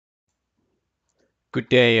Good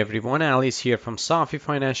day, everyone. Alice here from Safi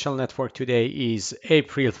Financial Network. Today is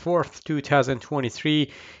April 4th,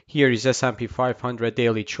 2023. Here is S&P 500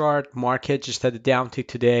 daily chart. Market just had a downtick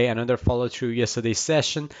today, another follow through yesterday's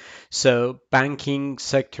session. So banking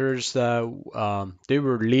sectors, they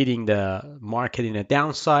were leading the market in a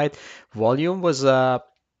downside. Volume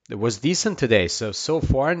was decent today. So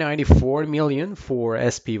far 94 million for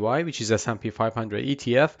SPY, which is S&P 500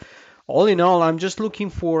 ETF. All in all, I'm just looking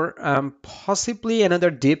for possibly another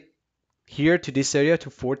dip here to this area, to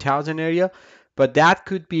 4,000 area, but that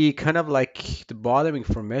could be kind of like the bottoming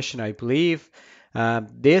formation, I believe.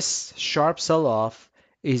 This sharp sell-off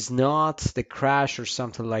is not the crash or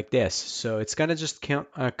something like this, so it's gonna just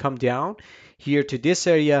come down here to this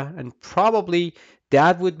area, and probably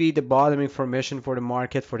that would be the bottoming formation for the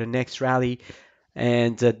market for the next rally.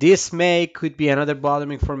 And this May could be another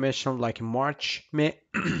bottoming formation like March, May.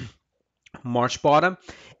 March bottom,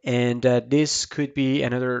 and this could be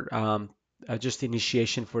another just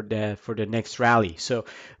initiation for the next rally. So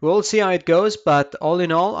we'll see how it goes, but all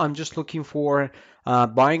in all, I'm just looking for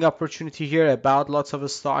buying opportunity here about lots of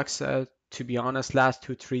stocks. To be honest, last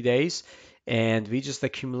 2 3 days, and we just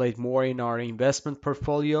accumulate more in our investment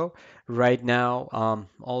portfolio right now.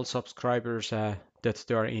 All subscribers that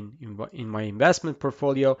they are in my investment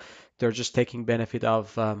portfolio, they're just taking benefit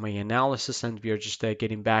of my analysis, and we are just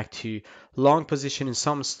getting back to long position in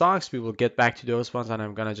some stocks. We will get back to those ones, and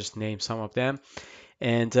I'm gonna just name some of them.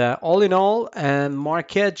 And all in all,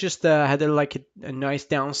 market just had a nice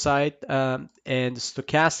downside. And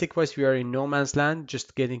stochastic wise, we are in no man's land,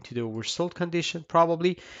 just getting to the oversold condition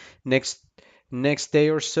probably next next day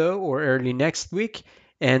or so, or early next week.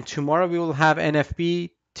 And tomorrow we will have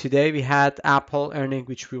NFP. Today we had Apple earning,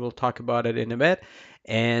 which we will talk about it in a bit.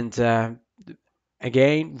 And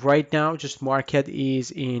again, right now, just market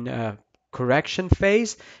is in a correction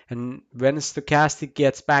phase, and when stochastic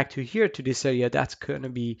gets back to here to this area, that's going to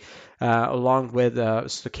be along with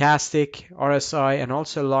stochastic RSI, and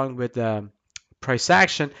also along with price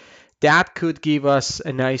action, that could give us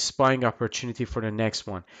a nice buying opportunity for the next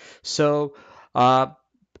one. So uh,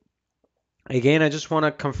 again, I just want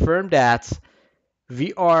to confirm that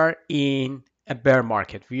we are in a bear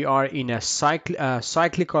market. We are in a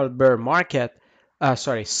cyclical bear market,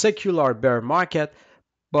 secular bear market,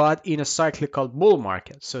 but in a cyclical bull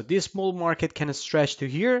market. So this bull market can stretch to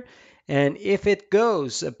here, and if it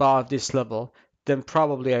goes above this level, then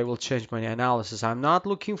probably I will change my analysis. I'm not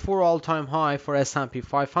looking for all-time high for S&P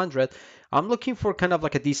 500. I'm looking for kind of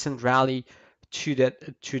like a decent rally to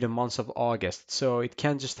the months of August. So it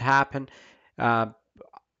can just happen uh,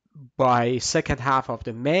 by second half of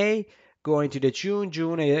the May, going to the June.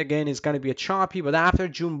 June again is going to be a choppy, but after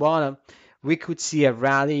June bottom, we could see a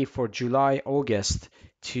rally for July, August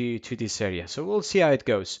to this area. So we'll see how it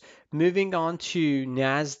goes. Moving on to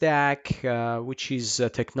Nasdaq, which is a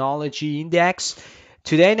technology index.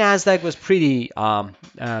 Today Nasdaq was pretty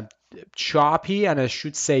choppy, and I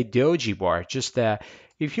should say doji bar. Just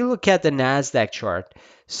if you look at the Nasdaq chart,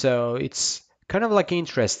 so it's kind of like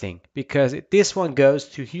interesting because this one goes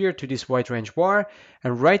to here to this white range bar,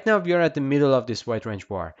 and right now we are at the middle of this white range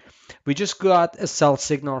bar. We just got a sell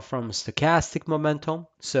signal from stochastic momentum.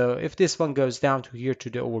 So if this one goes down to here to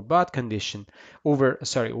the overbought condition,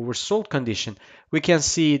 oversold condition, we can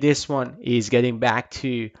see this one is getting back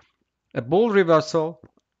to a bull reversal.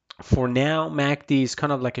 For now, MACD is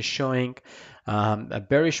kind of like a showing a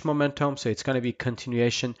bearish momentum, so it's going to be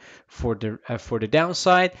continuation for the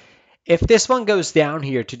downside. If this one goes down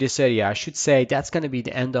here to this area, I should say that's going to be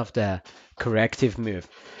the end of the corrective move.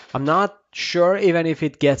 I'm not sure even if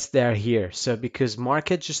it gets there here. So because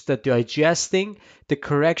market just digesting the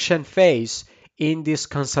correction phase in this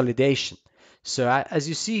consolidation. So as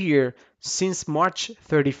you see here, since March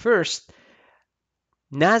 31st,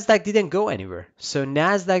 Nasdaq didn't go anywhere. So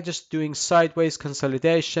Nasdaq just doing sideways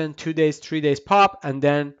consolidation, 2 days, 3 days pop, and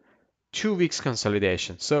then 2 weeks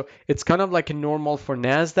consolidation. So it's kind of like a normal for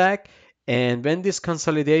Nasdaq. And when this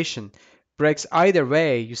consolidation breaks either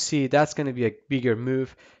way, you see that's going to be a bigger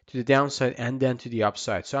move to the downside and then to the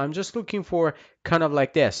upside. So I'm just looking for kind of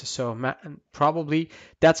like this. So probably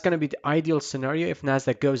that's going to be the ideal scenario if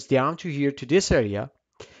Nasdaq goes down to here to this area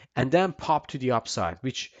and then pop to the upside,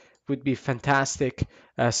 which would be fantastic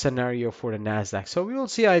scenario for the Nasdaq. So we will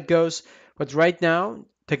see how it goes. But right now,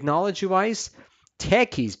 technology-wise,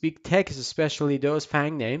 techies, big techies, especially those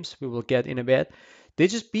FANG names, we will get in a bit. They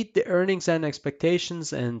just beat the earnings and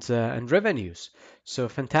expectations and revenues. So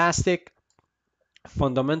fantastic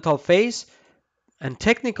fundamental phase and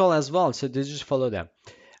technical as well. So they just follow them.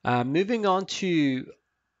 Moving on to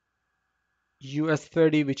US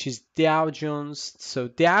 30, which is Dow Jones. So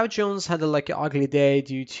Dow Jones had like an ugly day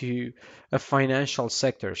due to financial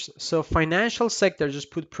sectors. So financial sector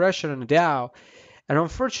just put pressure on the Dow, and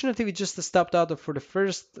unfortunately we just stopped out for the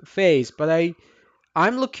first phase. But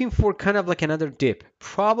I'm looking for kind of like another dip.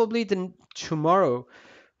 Probably the tomorrow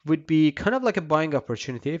would be kind of like a buying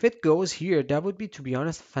opportunity. If it goes here, that would be, to be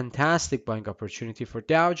honest, fantastic buying opportunity for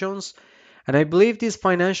Dow Jones. And I believe these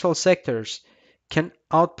financial sectors can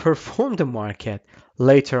outperform the market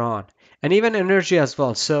later on, and even energy as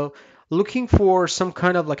well. So looking for some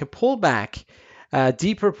kind of like a pullback,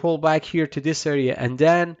 deeper pullback here to this area, and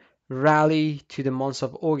then rally to the months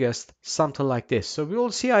of August, something like this. So we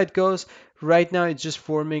will see how it goes. Right now, it's just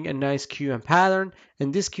forming a nice QM pattern,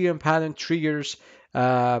 and this QM pattern triggers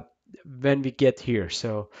uh, when we get here.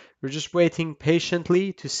 So we're just waiting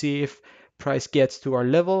patiently to see if price gets to our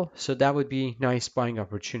level. So that would be nice buying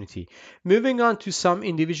opportunity. Moving on to some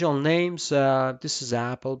individual names. This is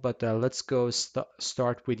Apple, but let's go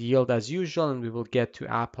start with yield as usual, and we will get to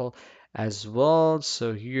Apple as well.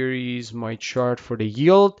 So here is my chart for the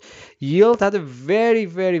yield. Yield had a very,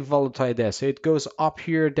 very volatile day. So it goes up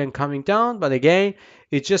here, then coming down, but again,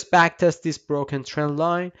 it just backtests this broken trend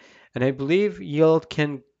line. And I believe yield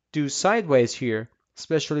can do sideways here,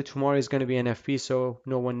 especially tomorrow is going to be NFP, so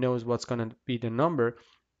no one knows what's going to be the number.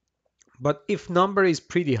 But if number is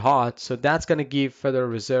pretty hot, so that's going to give Federal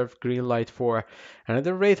Reserve green light for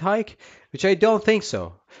another rate hike, which I don't think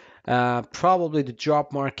so. Probably the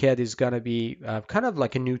job market is going to be kind of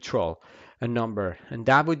like a neutral a number, and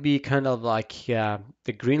that would be kind of like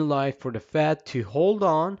the green light for the Fed to hold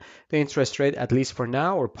on the interest rate at least for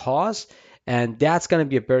now or pause, and that's going to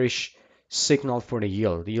be a bearish signal for the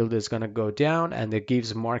yield. The yield is going to go down, and it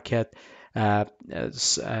gives market a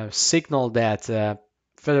signal that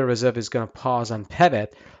Federal Reserve is going to pause and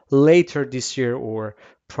pivot later this year or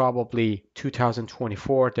probably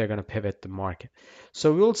 2024. They're going to pivot the market.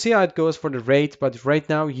 So we'll see how it goes for the rate, but right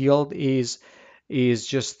now yield is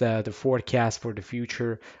just the forecast for the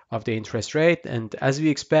future of the interest rate. And as we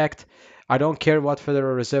expect, I don't care what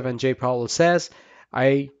Federal Reserve and Jay Powell says.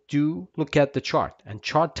 I do look at the chart, and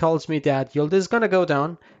chart tells me that yield is going to go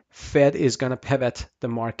down. Fed is going to pivot the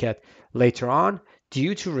market later on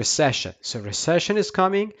due to recession. So recession is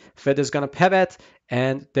coming, Fed is going to pivot,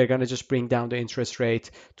 and they're going to just bring down the interest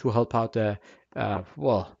rate to help out the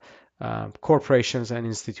corporations and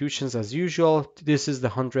institutions as usual. This is the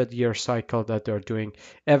 100-year cycle that they're doing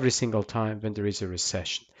every single time when there is a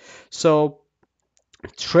recession. So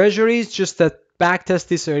treasuries just that backtest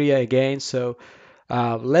this area again. So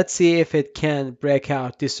let's see if it can break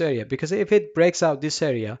out this area, because if it breaks out this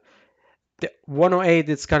area, the 108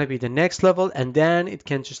 it's going to be the next level, and then it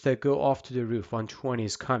can just go off to the roof. 120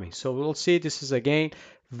 is coming, so we'll see. This is again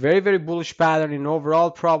very, very bullish pattern in overall,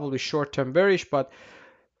 probably short-term bearish, but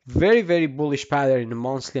very, very bullish pattern in the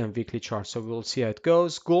monthly and weekly chart. So we'll see how it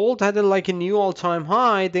goes. Gold had like a new all-time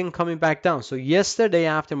high, then coming back down. So yesterday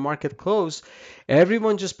after market close,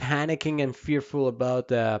 everyone just panicking and fearful about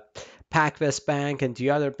the PacWest Bank and the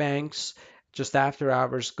other banks. Just after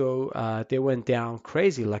hours they went down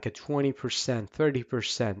crazy, like a 20%,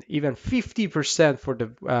 30%, even 50% for the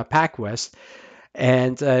PacWest.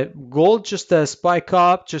 And gold just spike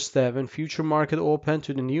up just when future market opened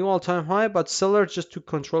to the new all-time high, but seller just took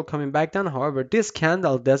control coming back down. However, this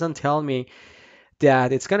candle doesn't tell me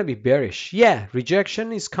that it's going to be bearish. Yeah,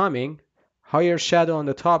 rejection is coming. Higher shadow on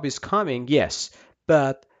the top is coming, yes.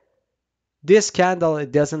 But this candle,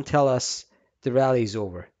 it doesn't tell us the rally is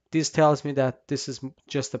over. This tells me that this is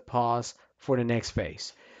just a pause for the next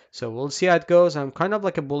phase. So we'll see how it goes. I'm kind of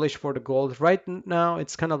like a bullish for the gold. Right now,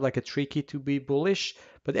 it's kind of like a tricky to be bullish,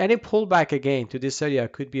 but any pullback again to this area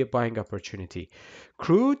could be a buying opportunity.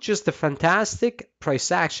 Crude, just a fantastic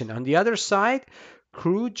price action. On the other side,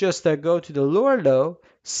 crude just go to the lower low,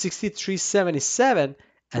 63.77,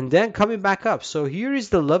 and then coming back up. So here is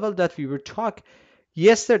the level that we were talking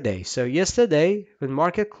yesterday. So yesterday, when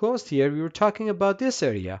market closed here, we were talking about this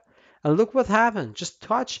area. And look what happened. Just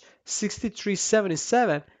touch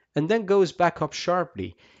 63.77 and then goes back up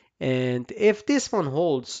sharply. And if this one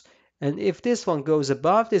holds, and if this one goes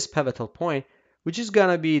above this pivotal point, which is going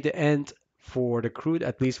to be the end for the crude,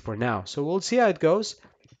 at least for now. So we'll see how it goes.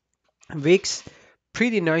 VIX,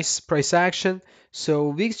 pretty nice price action.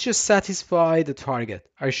 So VIX just satisfied the target.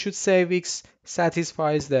 I should say VIX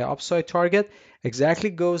satisfies the upside target. Exactly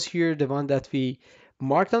goes here, the one that we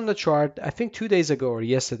marked on the chart, I think 2 days ago or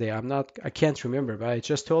yesterday. I can't remember, but I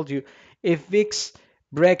just told you if VIX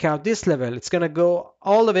break out this level, it's gonna go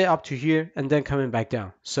all the way up to here and then coming back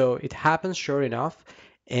down. So it happens sure enough,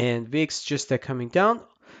 and VIX just coming down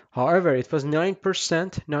However, it was 9%,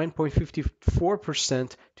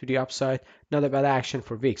 9.54% to the upside. Not a bad action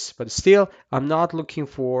for VIX, but still, I'm not looking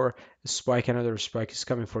for a spike. Another spike is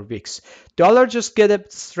coming for VIX. Dollar just get a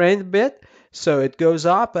strength a bit, so it goes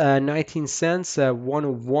up 19 cents,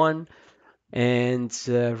 101. And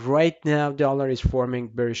right now, dollar is forming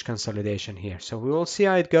bearish consolidation here. So we will see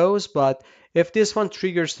how it goes. But if this one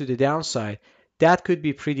triggers to the downside, that could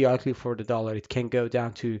be pretty ugly for the dollar. It can go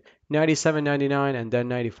down to 97.99 and then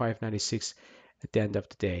 95.96 at the end of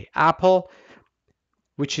the day. Apple,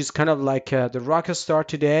 which is kind of like the rocket star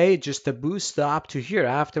today, just a boost up to here.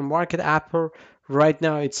 After market, Apple right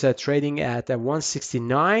now it's trading at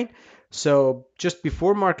 169. So just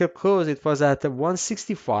before market close, it was at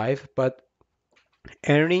 165, but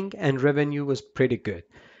earning and revenue was pretty good,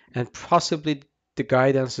 and possibly the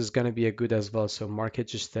guidance is going to be a good as well. So market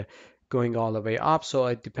just going all the way up. So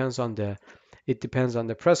it depends on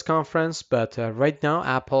the press conference, but right now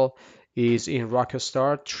Apple is in rocket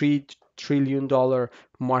star, $3 trillion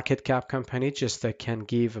market cap company, just can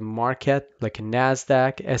give a market like a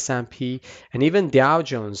Nasdaq, S&P, and even Dow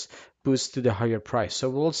Jones boost to the higher price. So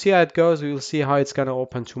we'll see how it goes. We will see how it's going to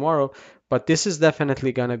open tomorrow, but this is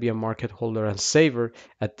definitely going to be a market holder and saver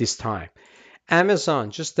at this time.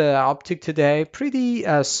 Amazon, just the uptick today, pretty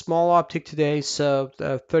small uptick today, so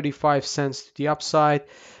 35 cents to the upside.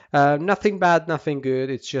 Nothing bad, nothing good.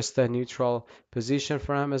 It's just a neutral position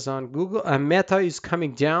for Amazon. Google, Meta is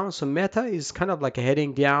coming down, so Meta is kind of like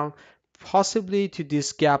heading down, possibly to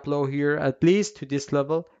this gap low here, at least to this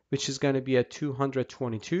level, which is going to be at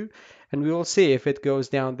 222, and we will see if it goes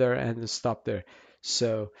down there and stop there.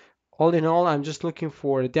 So all in all, I'm just looking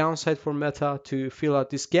for a downside for Meta to fill out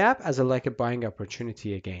this gap as like a buying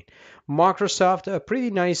opportunity again. Microsoft, a pretty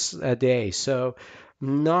nice day. So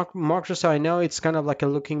not Microsoft, I know it's kind of like a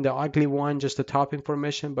looking the ugly one, just the top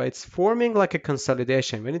information, but it's forming like a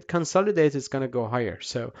consolidation. When it consolidates, it's going to go higher.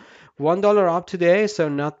 So $1 up today, so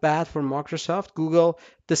not bad for Microsoft. Google,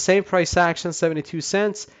 the same price action, 72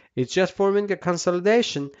 cents. It's just forming a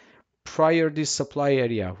consolidation prior this supply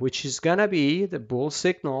area, which is gonna be the bull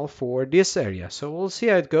signal for this area. So we'll see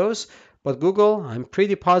how it goes. But Google, I'm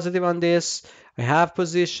pretty positive on this. I have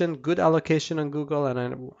position, good allocation on Google,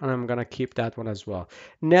 and I'm gonna keep that one as well.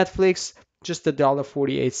 Netflix, just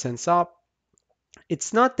 $1.48 up.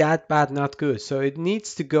 It's not that bad, not good. So it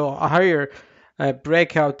needs to go higher,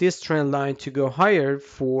 break out this trend line to go higher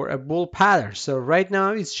for a bull pattern. So right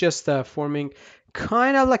now it's just forming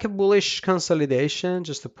kind of like a bullish consolidation,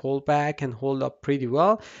 just a pullback and hold up pretty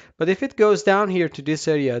well. But if it goes down here to this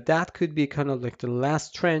area, that could be kind of like the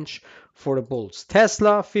last trench for the bulls.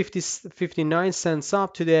 Tesla, 59 cents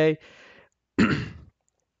up today.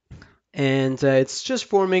 And it's just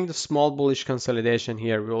forming the small bullish consolidation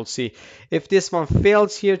here. We'll see if this one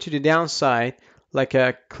fails here to the downside, like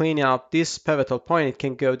a clean out this pivotal point, it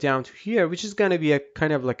can go down to here, which is going to be a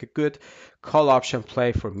kind of like a good call option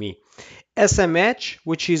play for me. SMH,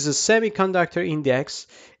 which is a semiconductor index,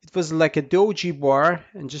 it was like a doji bar,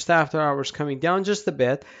 and just after hours coming down just a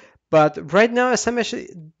bit. But right now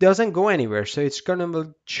SMH doesn't go anywhere, so it's gonna be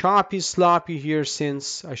choppy sloppy here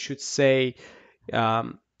since I should say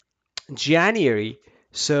January.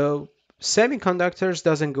 So semiconductors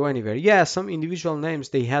doesn't go anywhere. Yeah, some individual names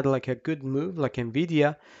they had like a good move, like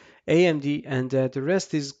Nvidia, AMD, and the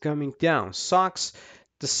rest is coming down. SOX,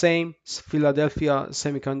 the same, Philadelphia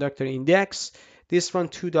Semiconductor Index. This one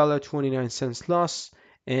 $2.29 loss,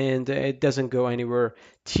 and it doesn't go anywhere.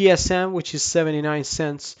 TSM, which is 79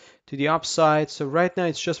 cents to the upside. So right now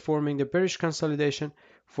it's just forming the bearish consolidation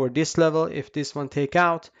for this level. If this one take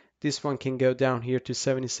out, this one can go down here to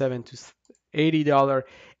 77 to $80.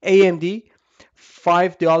 AMD,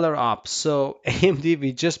 $5 up. So AMD,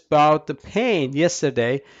 we just bought the pain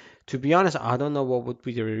yesterday. To be honest, I don't know what would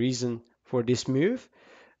be the reason for this move.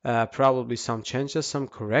 Probably some changes, some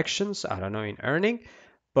corrections. I don't know in earning,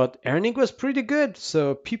 but earning was pretty good.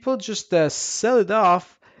 So people just sell it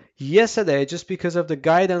off yesterday just because of the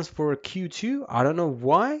guidance for Q2. I don't know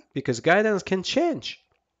why, because guidance can change.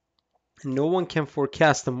 No one can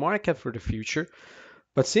forecast the market for the future,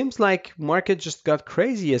 but seems like market just got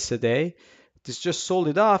crazy yesterday. This just sold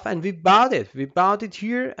it off, and we bought it. We bought it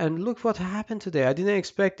here, and look what happened today. I didn't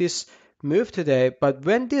expect this move today, but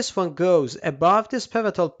when this one goes above this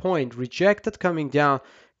pivotal point, rejected coming down,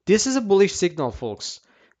 this is a bullish signal, folks.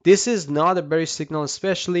 This is not a bearish signal,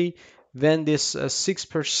 especially when this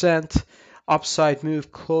 6% upside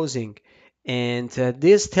move closing. And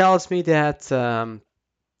this tells me that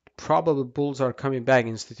probably bulls are coming back,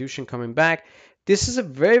 institution coming back. This is a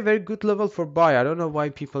very, very good level for buy. I don't know why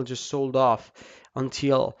people just sold off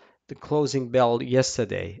until the closing bell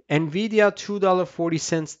yesterday. Nvidia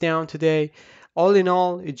 $2.40 down today. All in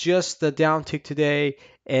all, it's just a downtick today,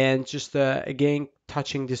 and just again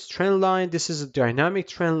touching this trend line. This is a dynamic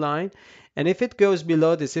trend line, and if it goes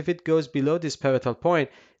below this, if it goes below this pivotal point,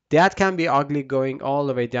 that can be ugly going all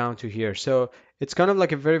the way down to here. So it's kind of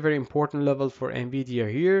like a very, very important level for Nvidia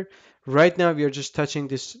here. Right now, we are just touching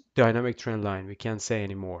this dynamic trend line. We can't say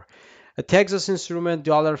anymore. A Texas Instrument,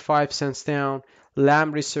 $1.05 down.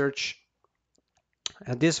 Lam Research,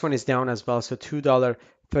 and this one is down as well, so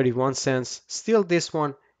 $2.31. Still, this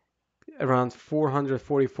one around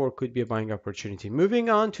 444 could be a buying opportunity. Moving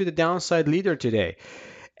on to the downside leader today.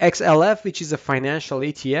 XLF, which is a financial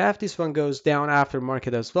ETF, this one goes down after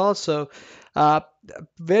market as well. So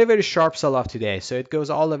very, very sharp sell-off today. So it goes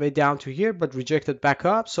all the way down to here, but rejected back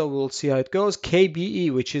up. So we'll see how it goes.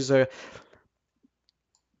 KBE, which is a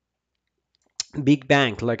big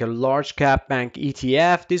bank, like a large cap bank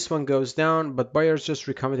ETF, this one goes down, but buyers just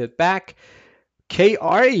recommitted back.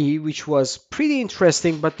 KRE, which was pretty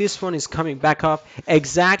interesting, but this one is coming back up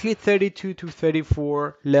exactly 32 to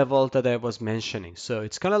 34 level that I was mentioning. So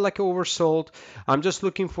it's kind of like oversold. I'm just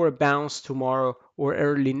looking for a bounce tomorrow or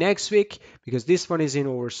early next week, because this one is in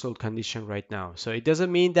oversold condition right now. So it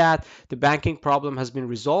doesn't mean that the banking problem has been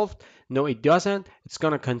resolved. No, it doesn't. It's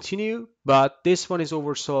going to continue, but this one is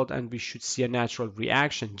oversold and we should see a natural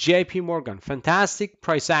reaction. JP Morgan, fantastic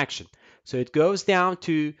price action. So it goes down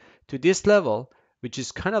to this level, which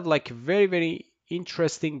is kind of like a very, very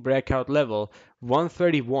interesting breakout level,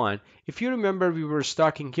 131. If you remember, we were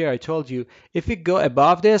stocking here. I told you if it go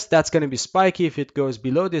above this, that's going to be spiky. If it goes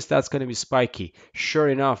below this, that's going to be spiky. Sure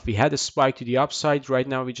enough, we had a spike to the upside. Right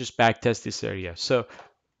now, we just backtest this area. So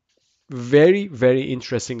very, very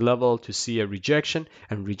interesting level to see a rejection,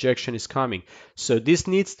 and rejection is coming. So this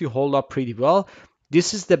needs to hold up pretty well.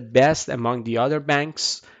 This is the best among the other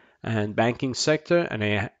banks and banking sector, and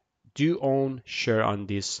I do own share on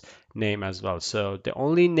this name as well. So the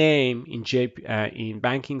only name in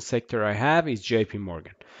banking sector I have is JP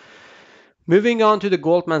Morgan. Moving on to the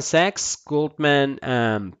Goldman Sachs. Goldman,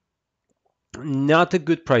 not a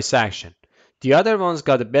good price action. The other ones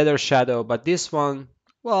got a better shadow, but this one,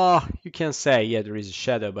 well, you can say, yeah, there is a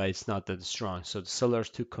shadow, but it's not that strong. So the sellers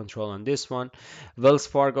took control on this one. Wells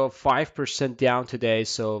Fargo, 5% down today.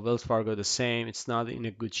 So Wells Fargo the same. It's not in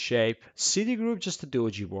a good shape. Citigroup, just a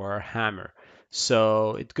doji bar, hammer.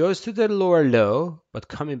 So it goes to the lower low, but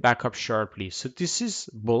coming back up sharply. So this is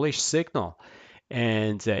bullish signal.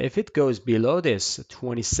 And if it goes below this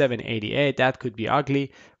 27.88, that could be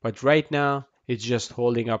ugly. But right now, it's just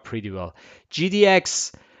holding up pretty well.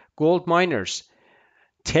 GDX, GoldMiners,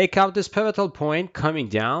 take out this pivotal point coming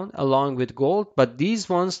down along with gold. But these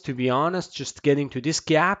ones, to be honest, just getting to this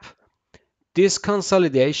gap, this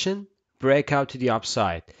consolidation, breakout to the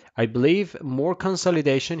upside. I believe more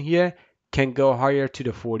consolidation here can go higher to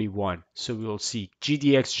the 41. So we will see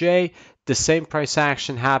GDXJ, the same price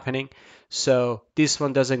action happening. So this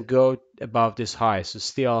one doesn't go above this high. So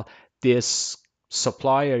still this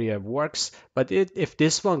supply area works. But if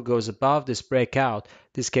this one goes above this breakout,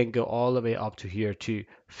 this can go all the way up to here to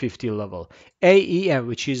 50 level. AEM,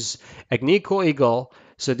 which is Agnico Eagle.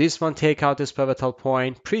 So this one take out this pivotal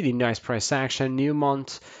point. Pretty nice price action.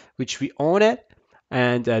 Newmont, which we own it.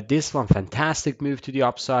 And this one, fantastic move to the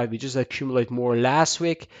upside. We just accumulate more last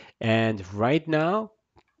week. And right now,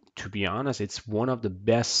 to be honest, it's one of the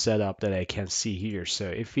best setup that I can see here. So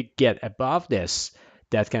if we get above this,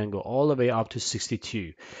 that can go all the way up to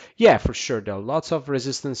 62. Yeah, for sure. There are lots of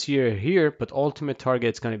resistance here, but ultimate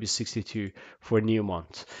target is going to be 62 for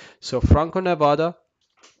Newmont. So Franco-Nevada,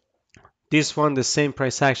 this one, the same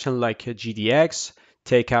price action like GDX.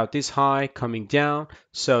 Take out this high coming down.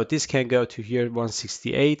 So this can go to here,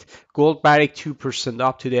 168. Gold Barrick 2%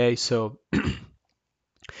 up today. So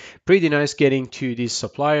pretty nice getting to this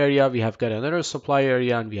supply area. We have got another supply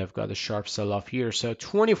area and we have got a sharp sell-off here. So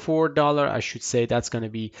 $24, I should say that's going to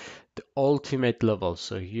be the ultimate level.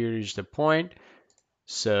 So here is the point.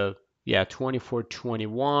 So yeah,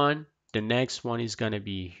 24.21. The next one is going to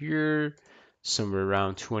be here, somewhere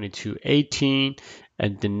around 22.18.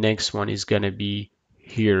 And the next one is going to be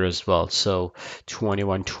here as well, so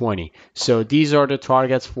 21.20. So these are the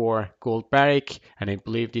targets for Gold Barrick, and I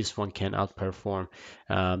believe this one can outperform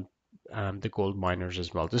the gold miners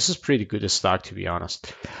as well. This is pretty good stock, to be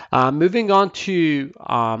honest. Moving on to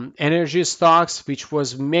energy stocks, which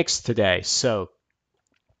was mixed today. So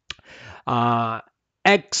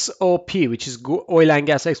XOP, which is oil and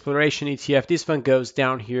gas exploration ETF. This one goes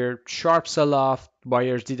down here, sharp sell-off.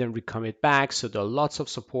 Buyers didn't recommit back, so there are lots of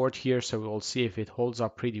support here. So we'll see if it holds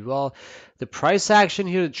up pretty well. The price action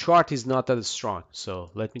here, the chart is not that strong.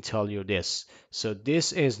 So let me tell you this. So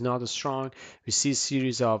this is not as strong. We see a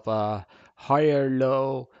series of higher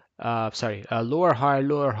low, lower high,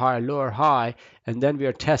 lower high, lower high, and then we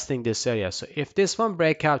are testing this area. So if this one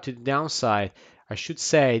break out to the downside, I should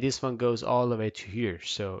say this one goes all the way to here,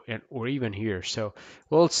 so or even here. So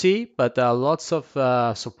we'll see, but lots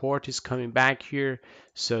of support is coming back here.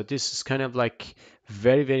 So this is kind of like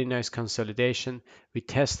very, very nice consolidation. We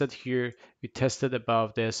tested here, we tested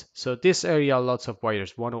above this. So this area, lots of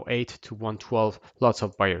buyers, 108 to 112, lots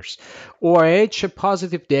of buyers. OIH, a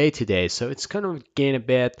positive day today, so it's kind of gain a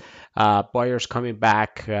bit. Buyers coming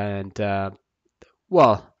back, and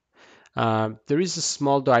well, there is a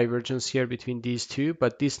small divergence here between these two,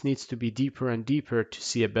 but this needs to be deeper and deeper to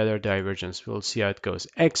see a better divergence. We'll see how it goes.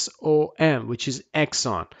 XOM, which is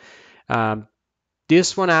Exxon. Um,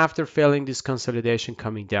 this one after failing this consolidation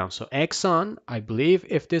coming down. So Exxon, I believe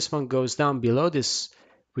if this one goes down below this,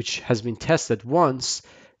 which has been tested once,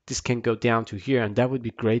 this can go down to here, and that would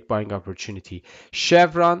be great buying opportunity.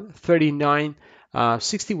 Chevron, 39,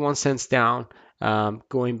 61 cents down.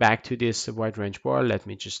 Going back to this wide range bar, let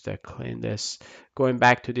me just clean this. Going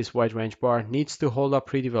back to this wide range bar, needs to hold up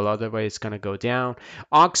pretty well, otherwise it's going to go down.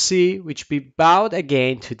 Oxy, which we bowed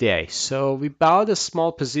again today. So we bowed a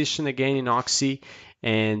small position again in Oxy,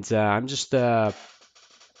 and I'm just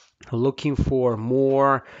looking for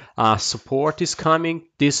more support is coming.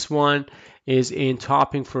 This one is in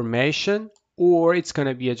topping formation, or it's going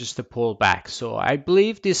to be just a pullback. So I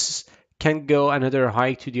believe this can go another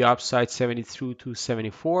hike to the upside, 73 to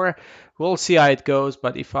 74. We'll see how it goes,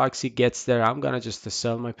 but if Oxy gets there, I'm going to just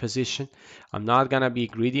sell my position. I'm not going to be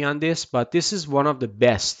greedy on this, but this is one of the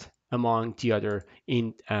best among the other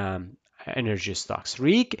in energy stocks.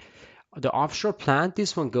 REIG, the offshore plant,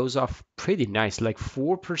 this one goes off pretty nice, like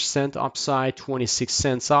 4% upside, 26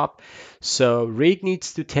 cents up. So REIG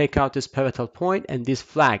needs to take out this pivotal point and this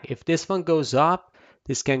flag. If this one goes up,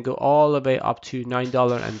 this can go all the way up to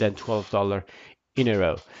 $9 and then $12 in a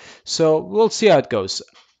row. So we'll see how it goes.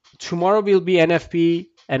 Tomorrow will be NFP,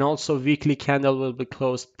 and also weekly candle will be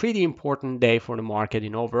closed. Pretty important day for the market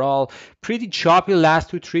in overall. Pretty choppy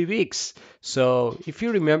last 2-3 weeks. So if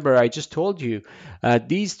you remember, I just told you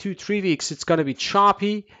these 2-3 weeks it's going to be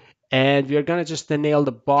choppy, and we're going to just nail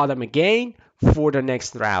the bottom again for the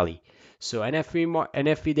next rally. So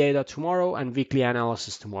NFP data tomorrow and weekly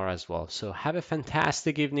analysis tomorrow as well. So have a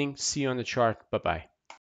fantastic evening. See you on the chart. Bye bye.